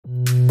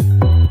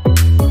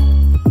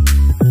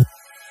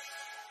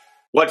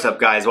What's up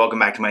guys, welcome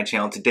back to my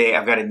channel. Today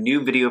I've got a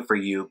new video for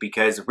you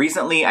because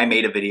recently I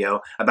made a video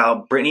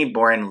about Brittani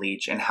Boren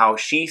Leach and how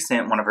she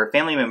sent one of her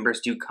family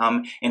members to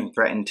come and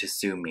threaten to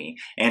sue me.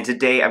 And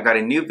today I've got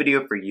a new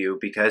video for you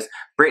because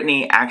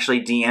Brittani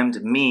actually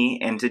DM'd me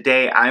and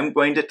today I'm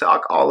going to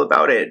talk all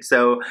about it.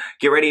 So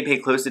get ready to pay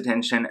close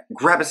attention,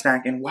 grab a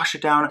snack and wash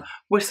it down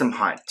with some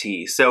hot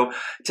tea. So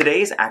today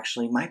is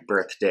actually my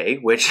birthday,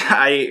 which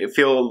I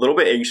feel a little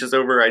bit anxious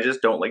over. I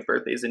just don't like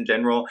birthdays in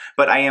general,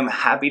 but I am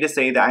happy to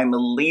say that I'm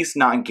at least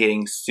not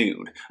getting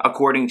sued,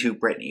 according to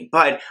Brittani.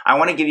 But I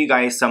want to give you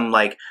guys some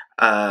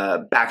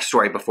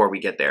backstory before we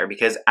get there,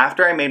 because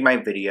after I made my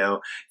video,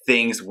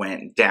 things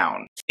went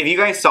down. If you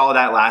guys saw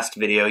that last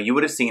video, you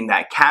would have seen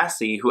that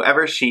Kassi,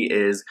 whoever she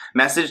is,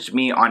 messaged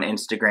me on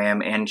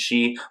Instagram and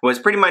she was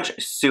pretty much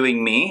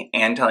suing me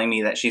and telling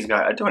me that she's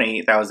got a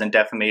 $28,000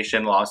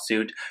 defamation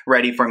lawsuit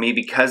ready for me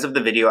because of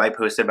the video I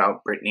posted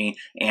about Brittani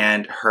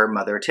and her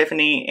mother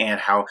Tiffany, and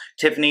how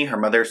Tiffany, her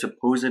mother,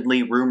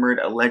 supposedly, rumored,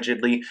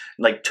 allegedly,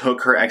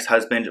 took her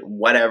ex-husband.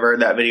 Whatever,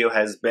 that video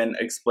has been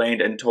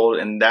explained and told,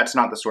 and that's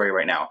not the story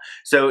right now.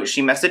 So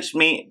she messaged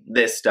me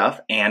this stuff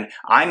and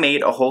I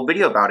made a whole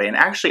video about it, and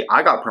actually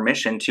I got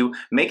permission to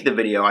make the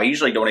video. I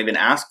usually don't even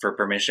ask for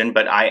permission,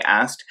 but I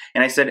asked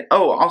and I said,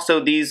 oh, also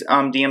these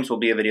DMs will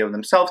be a video of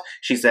themselves.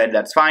 She said,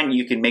 that's fine,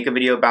 you can make a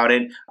video about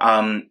it,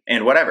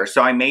 and whatever.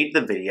 So I made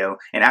the video,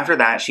 and after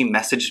that she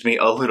messaged me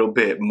a little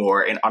bit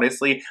more, and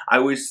honestly I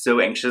was so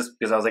anxious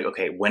because I was like,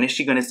 okay, when is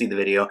she going to see the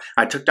video?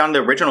 I took down the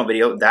original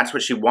video, that's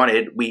what she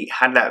wanted, we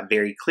had that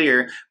very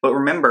clear. But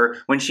remember,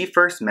 when she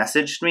first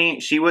messaged me,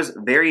 she was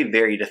very,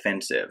 very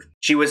defensive.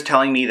 She was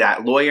telling me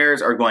that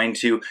lawyers are going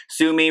to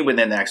sue me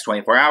within the next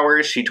 24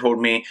 hours. She told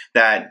me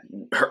that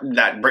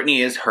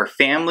Brittani is her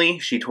family.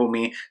 She told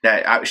me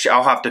that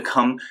I'll have to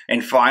come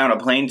and fly on a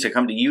plane to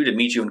come to you to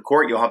meet you in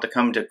court. You'll have to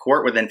come to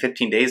court within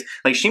 15 days.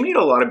 Like, she made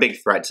a lot of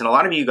big threats, and a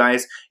lot of you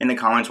guys in the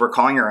comments were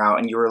calling her out,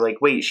 and you were like,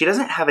 wait, she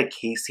doesn't have a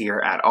case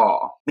here at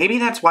all. Maybe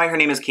that's why her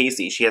name is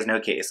Kassi. She has no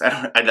case.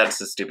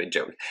 That's a stupid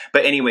joke.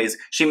 But anyways,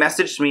 she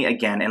messaged me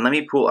again, and let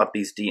me pull up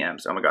these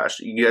DMs. Oh my gosh,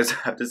 you guys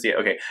have to see it.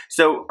 Okay,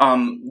 so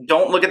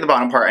don't look at the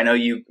bottom part. I know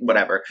you,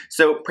 whatever.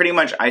 So pretty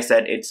much I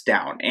said it's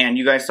down, and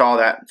you guys saw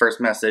that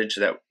first message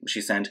that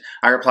she sent.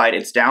 I replied,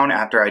 it's down,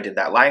 after I did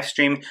that live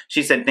stream.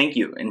 She said, thank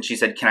you, and she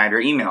said, can I have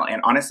your email?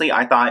 And honestly,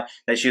 I thought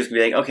that she was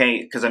gonna be like,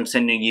 okay, because I'm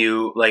sending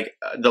you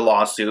the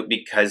lawsuit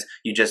because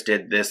you just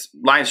did this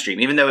live stream,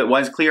 even though it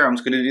was clear I'm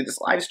just gonna do this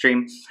live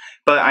stream.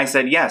 But I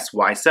said, yes,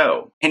 why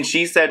so? And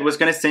she said, was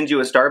going to send you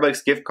a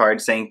Starbucks gift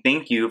card saying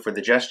thank you for the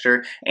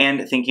gesture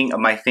and thinking of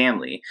my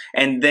family.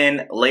 And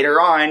then later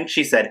on,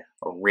 she said,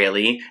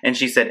 really? And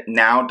she said,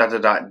 now, ...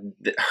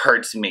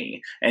 hurts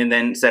me. And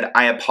then said,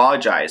 I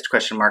apologized, ?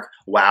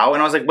 Wow.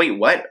 And I was like, wait,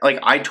 what?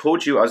 I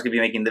told you I was going to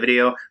be making the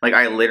video.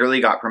 I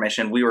literally got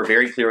permission. We were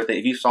very clear with it.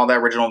 If you saw that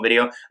original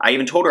video, I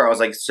even told her, I was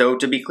like, so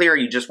to be clear,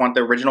 you just want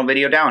the original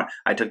video down.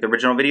 I took the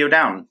original video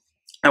down.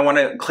 I want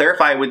to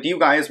clarify with you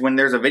guys, when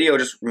there's a video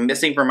just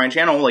missing from my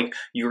channel,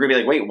 you're going to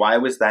be like, wait, why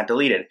was that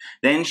deleted?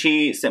 Then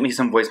she sent me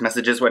some voice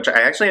messages, which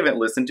I actually haven't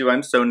listened to.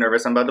 I'm so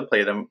nervous. I'm about to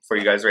play them for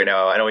you guys right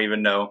now. I don't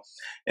even know.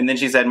 And then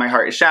she said, my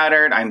heart is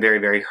shattered. I'm very,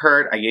 very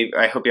hurt.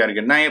 I hope you had a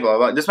good night, blah,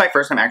 blah, blah. This is my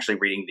first time actually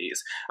reading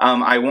these.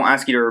 I won't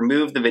ask you to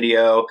remove the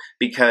video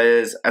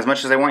because as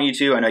much as I want you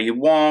to, I know you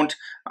won't.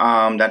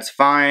 That's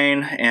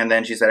fine. And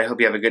then she said, I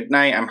hope you have a good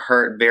night. I'm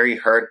hurt, very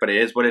hurt, but it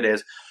is what it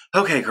is.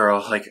 Okay,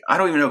 girl, I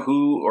don't even know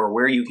who or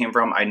where you came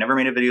from. I never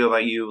made a video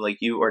about you.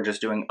 You are just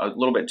doing a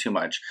little bit too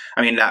much.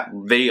 I mean, that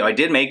video I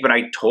did make, but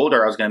I told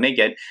her I was going to make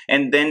it.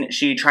 And then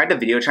she tried to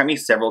video chat me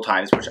several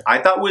times, which I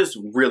thought was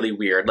really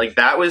weird.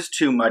 That was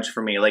too much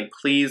for me.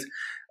 Please,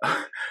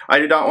 I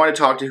do not want to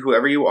talk to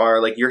whoever you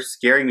are. You're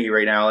scaring me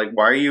right now.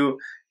 Why are you?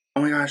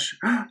 Oh my gosh,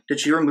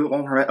 did she remove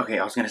all her? Okay,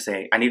 I was going to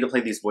say, I need to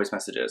play these voice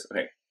messages.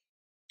 Okay.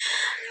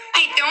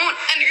 I don't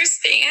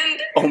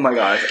understand. Oh my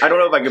gosh, I don't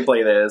know if I can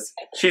play this.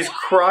 She's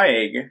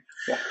crying.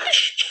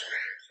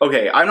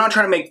 Okay, I'm not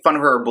trying to make fun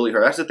of her or bully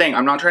her. That's the thing.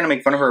 I'm not trying to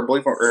make fun of her or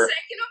bully her.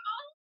 Second of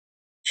all,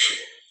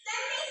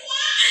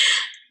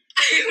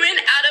 I went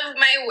out of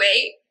my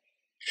way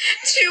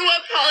to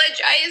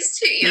apologize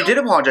to you. You did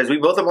apologize. We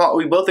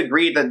both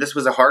agreed that this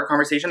was a hard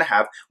conversation to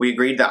have. We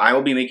agreed that I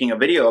will be making a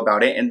video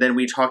about it, and then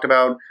we talked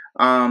about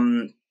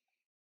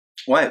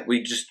what?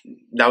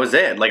 That was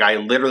it. I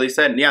literally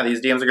said, yeah,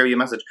 these DMs are gonna be a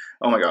message.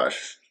 Oh my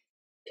gosh.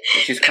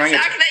 She's crying. The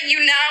fact that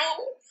you now.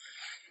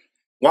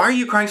 Why are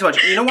you crying so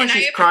much? You know why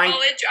she's crying?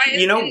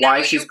 You know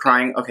why she's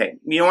crying? Okay,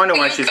 you want to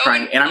know why she's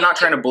crying? And I'm not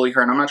trying to bully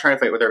her, and I'm not trying to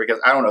fight with her,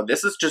 because I don't know.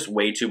 This is just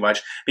way too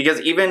much. Because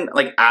even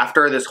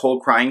after this whole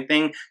crying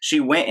thing, she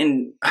went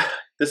and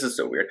this is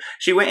so weird.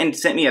 She went and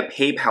sent me a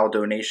PayPal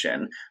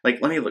donation.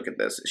 Let me look at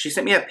this. She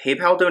sent me a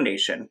PayPal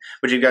donation,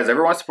 which if you guys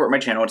ever want to support my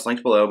channel, it's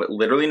linked below, but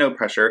literally no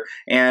pressure.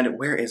 And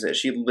where is it?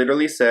 She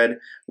literally said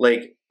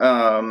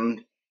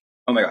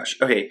Oh my gosh.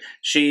 Okay.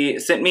 She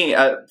sent me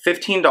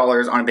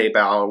 $15 on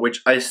PayPal,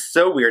 which is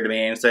so weird to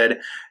me, and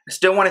said,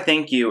 still want to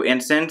thank you.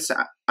 And since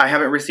I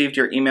haven't received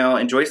your email,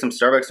 enjoy some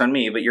Starbucks on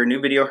me. But your new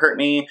video hurt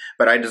me,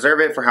 but I deserve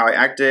it for how I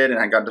acted. And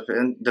I got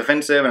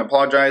defensive and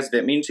apologized.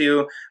 Didn't mean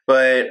to.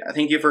 But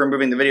thank you for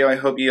removing the video. I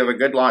hope you have a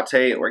good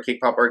latte or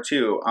cake pop or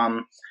two.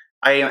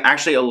 I am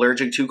actually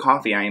allergic to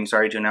coffee. I am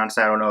sorry to announce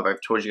that. I don't know if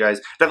I've told you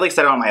guys. Definitely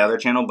said it on my other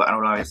channel, but I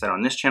don't know if I said it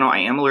on this channel. I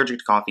am allergic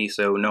to coffee,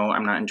 so no,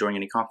 I'm not enjoying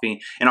any coffee.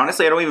 And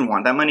honestly, I don't even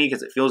want that money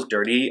because it feels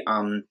dirty.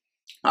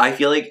 I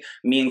feel like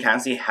me and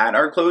Kassi had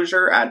our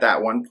closure at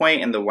that one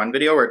point in the one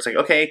video where it's like,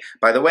 okay,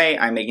 by the way,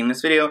 I'm making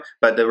this video,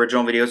 but the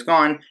original video is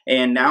gone.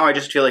 And now I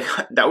just feel like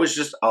that was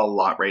just a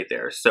lot right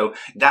there. So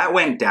that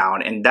went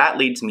down, and that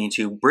leads me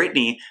to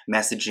Brittani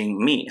messaging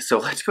me. So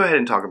let's go ahead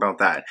and talk about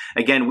that.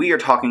 Again, we are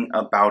talking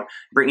about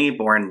Brittani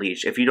Boren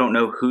Leach. If you don't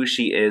know who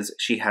she is,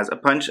 she has a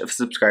bunch of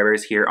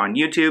subscribers here on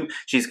YouTube.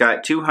 She's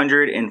got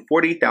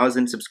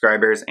 240,000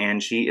 subscribers,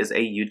 and she is a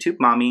YouTube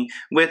mommy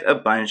with a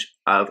bunch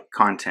of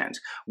content.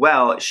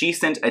 Well, she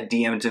sent a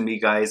DM to me,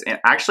 guys, and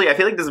actually I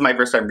feel like this is my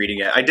first time reading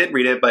it. I did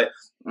read it, but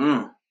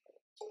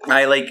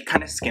I like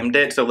kind of skimmed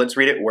it, so let's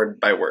read it word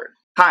by word.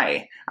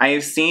 Hi, I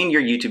have seen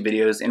your YouTube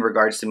videos in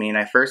regards to me, and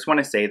I first want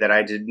to say that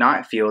I did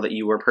not feel that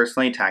you were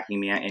personally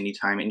attacking me at any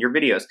time in your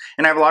videos,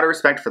 and I have a lot of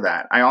respect for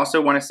that. I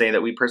also want to say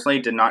that we personally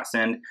did not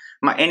send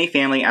any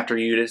family after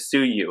you to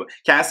sue you.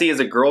 Kassi is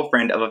a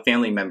girlfriend of a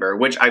family member,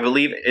 which I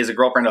believe is a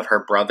girlfriend of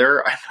her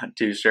brother. I'm not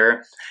too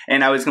sure.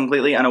 And I was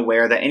completely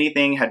unaware that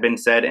anything had been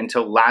said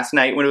until last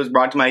night when it was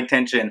brought to my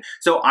attention.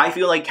 So I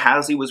feel like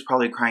Kassi was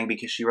probably crying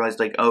because she realized,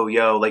 like, oh,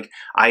 yo, like,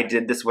 I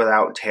did this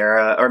without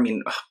Tara, or I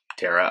mean,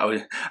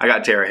 Tara. I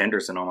got Tara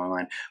Henderson on my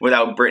mind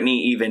without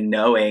Brittani even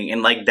knowing,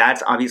 and like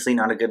that's obviously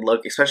not a good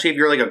look, especially if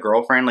you're like a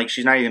girlfriend. Like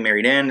she's not even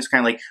married in. It's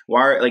kind of like,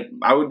 why? Like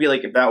I would be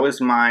like, if that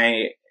was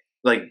my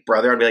like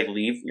brother, I'd be like,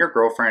 leave your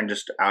girlfriend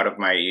just out of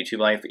my YouTube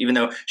life, even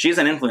though she's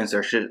an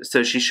influencer,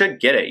 so she should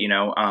get it, you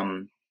know.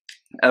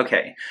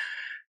 Okay.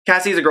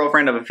 Kassi is a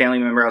girlfriend of a family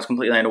member. I was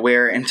completely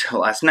unaware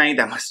until last night.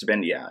 That must have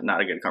been, yeah, not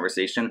a good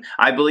conversation.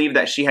 I believe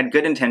that she had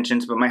good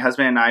intentions, but my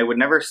husband and I would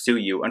never sue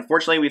you.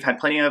 Unfortunately, we've had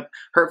plenty of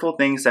hurtful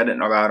things said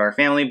about our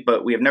family,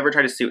 but we have never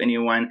tried to sue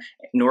anyone,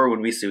 nor would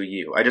we sue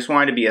you. I just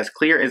wanted to be as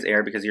clear as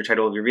air because your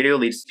title of your video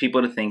leads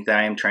people to think that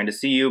I am trying to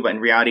sue you, but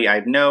in reality, I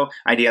have no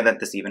idea that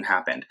this even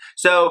happened.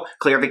 So,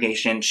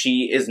 clarification,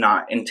 she is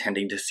not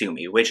intending to sue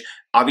me, which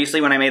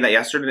obviously when I made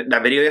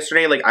that video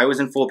yesterday, like I was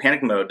in full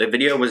panic mode. The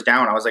video was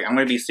down. I was like, I'm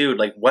going to be sued.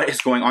 Like, what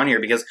is going on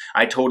here? Because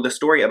I told the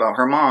story about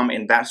her mom,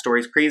 and that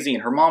story's crazy,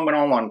 and her mom went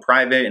all on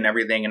private and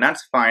everything, and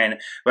that's fine.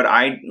 But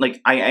I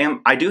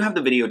do have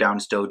the video down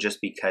still just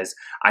because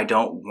I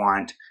don't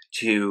want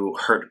to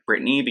hurt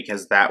Brittani,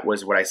 because that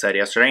was what I said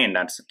yesterday, and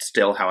that's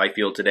still how I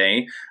feel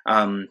today.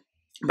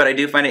 But I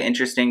do find it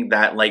interesting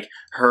that, like,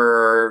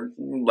 her,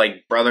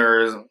 like,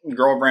 brother's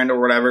girlfriend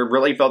or whatever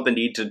really felt the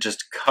need to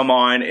just come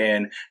on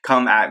and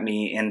come at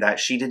me, and that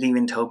she didn't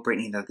even tell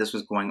Brittani that this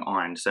was going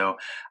on. So,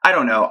 I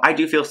don't know. I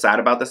do feel sad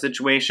about the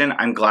situation.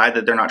 I'm glad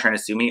that they're not trying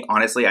to sue me.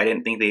 Honestly, I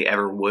didn't think they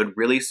ever would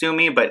really sue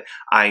me, but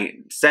I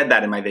said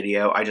that in my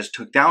video. I just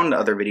took down the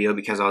other video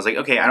because I was like,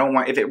 okay, I don't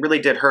want, if it really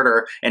did hurt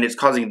her and it's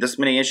causing this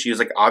many issues,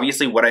 like,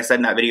 obviously what I said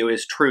in that video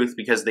is truth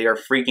because they are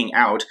freaking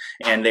out,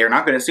 and they are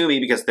not going to sue me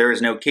because there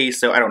is no case.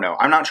 So I don't know.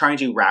 I'm not trying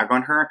to rag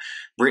on her.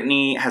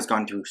 Brittani has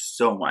gone through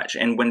so much.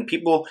 And when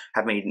people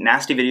have made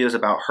nasty videos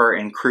about her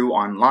and crew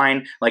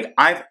online, like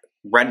I've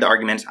read the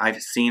arguments, I've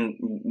seen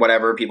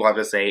whatever people have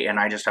to say, and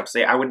I just have to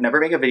say I would never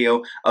make a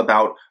video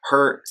about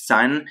her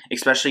son,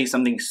 especially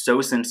something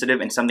so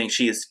sensitive and something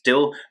she is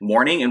still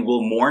mourning and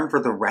will mourn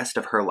for the rest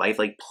of her life.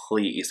 Like,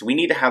 please, we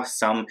need to have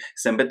some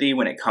sympathy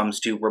when it comes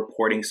to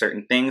reporting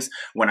certain things.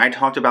 When I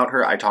talked about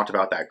her, I talked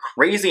about that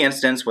crazy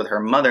instance with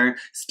her mother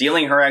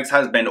stealing her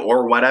ex-husband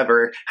or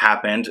whatever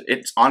happened.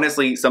 It's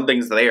honestly,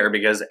 something's there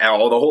because the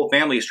whole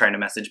family is trying to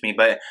message me,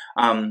 but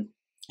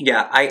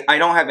yeah, I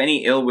don't have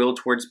any ill will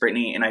towards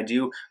Brittani, and I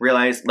do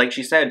realize, like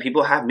she said,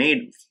 people have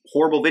made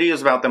horrible videos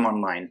about them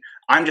online.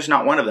 I'm just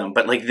not one of them,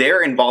 but like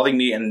they're involving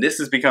me, and this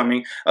is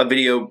becoming a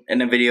video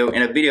and a video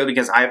and a video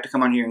because I have to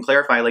come on here and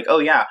clarify, like, oh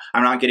yeah,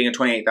 I'm not getting a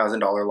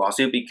 $28,000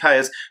 lawsuit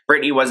because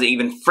Brittani wasn't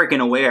even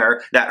freaking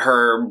aware that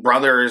her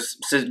brother's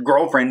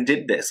girlfriend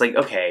did this. Like,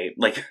 okay,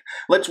 like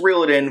let's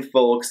reel it in,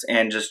 folks,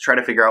 and just try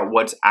to figure out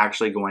what's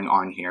actually going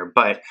on here.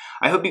 But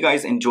I hope you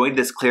guys enjoyed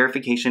this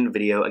clarification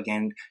video.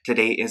 Again,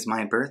 today is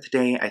my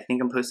birthday. I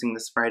think I'm posting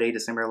this Friday,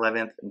 December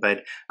 11th,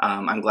 but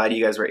I'm glad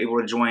you guys were able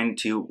to join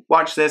to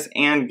watch this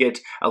and get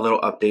a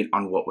little update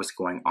on what was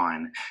going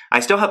on. I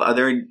still have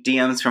other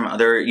DMs from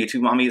other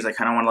YouTube mommies I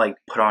kind of want to like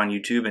put on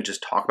YouTube and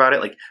just talk about it,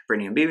 like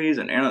Brittani and babies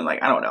and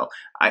like, I don't know.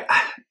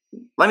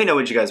 Let me know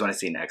what you guys want to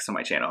see next on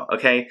my channel,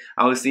 okay?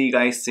 I will see you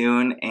guys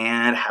soon,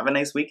 and have a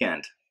nice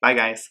weekend. Bye,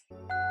 guys.